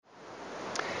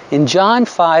In John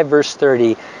 5, verse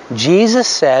 30, Jesus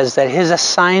says that his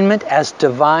assignment as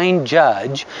divine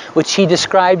judge, which he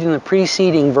described in the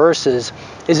preceding verses,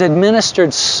 is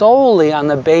administered solely on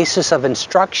the basis of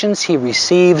instructions he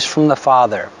receives from the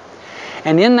Father.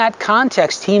 And in that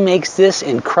context, he makes this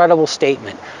incredible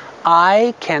statement: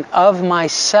 I can of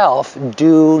myself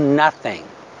do nothing.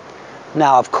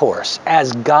 Now, of course,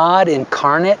 as God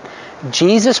incarnate,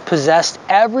 Jesus possessed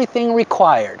everything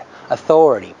required: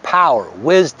 authority, power,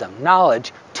 wisdom,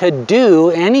 knowledge, to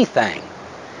do anything.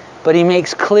 But he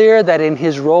makes clear that in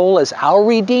his role as our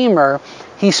Redeemer,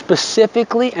 he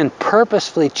specifically and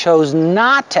purposefully chose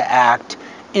not to act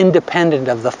independent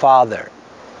of the Father.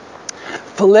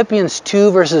 Philippians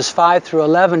 2 verses 5 through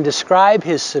 11 describe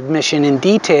his submission in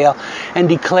detail and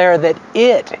declare that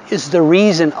it is the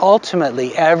reason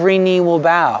ultimately every knee will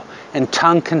bow and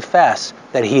tongue confess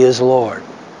that he is Lord.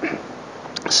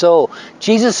 So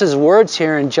Jesus' words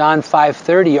here in John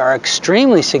 5:30 are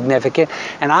extremely significant,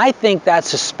 and I think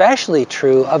that's especially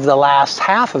true of the last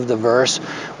half of the verse,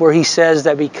 where he says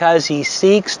that because he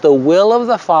seeks the will of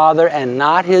the Father and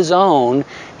not his own,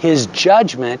 his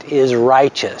judgment is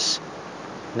righteous.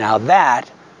 Now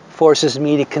that forces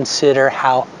me to consider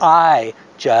how I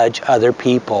judge other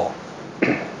people.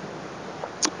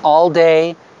 All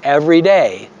day, every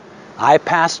day, I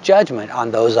pass judgment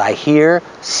on those I hear,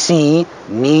 see,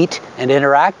 meet, and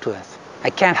interact with. I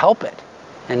can't help it,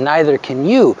 and neither can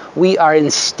you. We are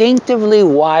instinctively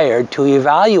wired to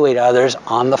evaluate others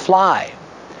on the fly.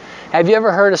 Have you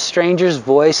ever heard a stranger's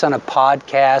voice on a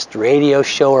podcast, radio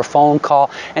show, or phone call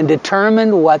and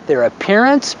determined what their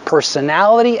appearance,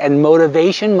 personality, and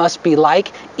motivation must be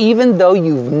like, even though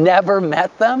you've never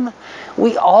met them?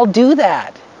 We all do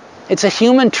that. It's a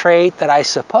human trait that I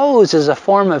suppose is a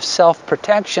form of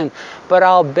self-protection, but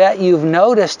I'll bet you've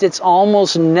noticed it's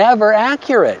almost never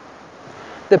accurate.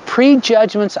 The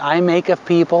prejudgments I make of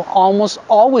people almost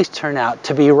always turn out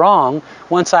to be wrong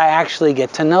once I actually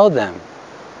get to know them.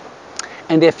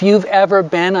 And if you've ever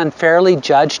been unfairly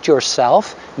judged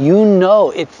yourself, you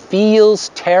know it feels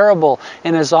terrible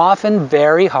and is often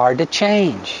very hard to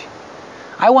change.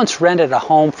 I once rented a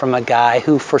home from a guy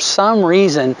who, for some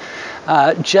reason,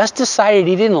 just decided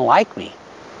he didn't like me.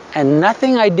 And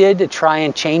nothing I did to try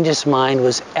and change his mind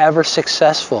was ever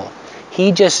successful.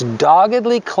 He just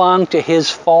doggedly clung to his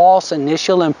false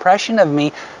initial impression of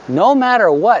me no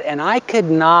matter what, and I could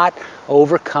not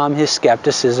overcome his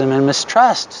skepticism and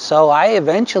mistrust. So I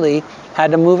eventually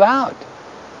had to move out.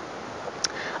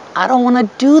 I don't want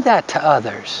to do that to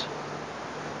others,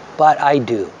 but I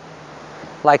do.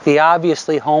 Like the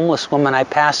obviously homeless woman I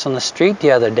passed on the street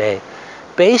the other day.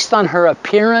 Based on her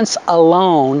appearance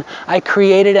alone, I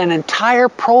created an entire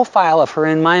profile of her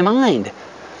in my mind.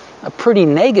 A pretty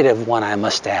negative one, I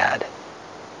must add.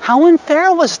 How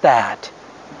unfair was that?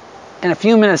 And a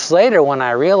few minutes later, when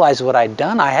I realized what I'd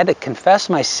done, I had to confess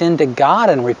my sin to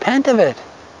God and repent of it.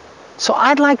 So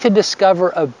I'd like to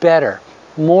discover a better,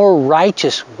 more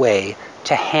righteous way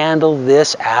to handle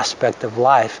this aspect of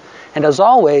life. And as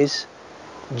always,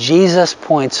 Jesus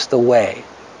points the way.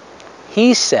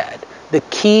 He said, the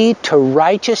key to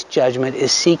righteous judgment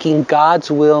is seeking God's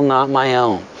will, not my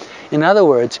own. In other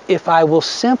words, if I will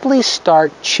simply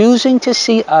start choosing to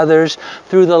see others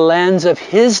through the lens of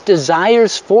His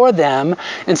desires for them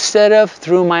instead of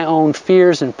through my own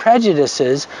fears and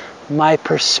prejudices, my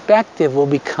perspective will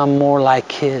become more like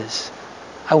His.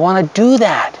 I want to do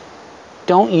that.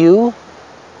 Don't you?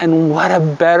 And what a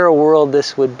better world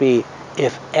this would be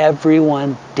if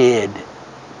everyone did.